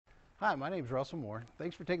Hi, my name is Russell Moore.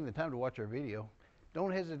 Thanks for taking the time to watch our video. Don't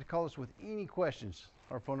hesitate to call us with any questions.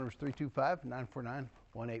 Our phone number is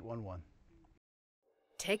 325-949-1811.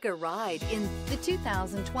 Take a ride in the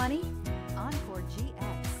 2020 Encore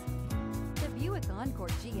GX. The Buick Encore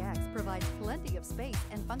GX provides plenty of space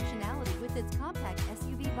and functionality with its compact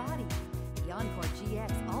SUV body. The Encore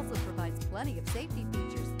GX also provides plenty of safety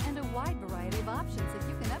features and a wide variety of options that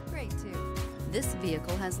you can upgrade to. This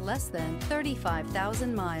vehicle has less than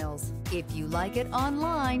 35,000 miles. If you like it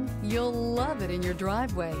online, you'll love it in your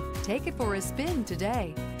driveway. Take it for a spin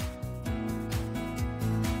today.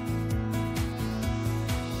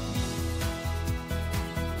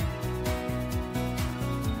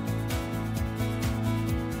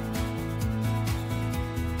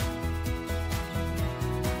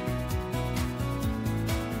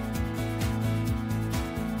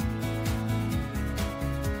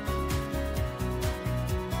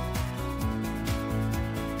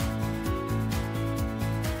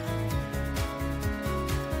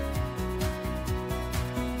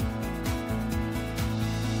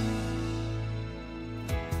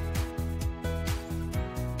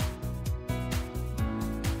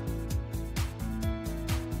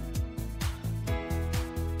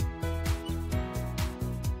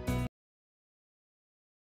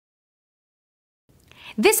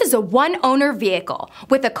 This is a one-owner vehicle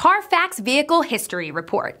with a Carfax Vehicle History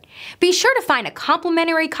Report. Be sure to find a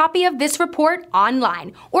complimentary copy of this report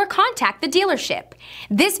online or contact the dealership.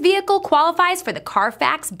 This vehicle qualifies for the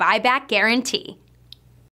Carfax Buyback Guarantee.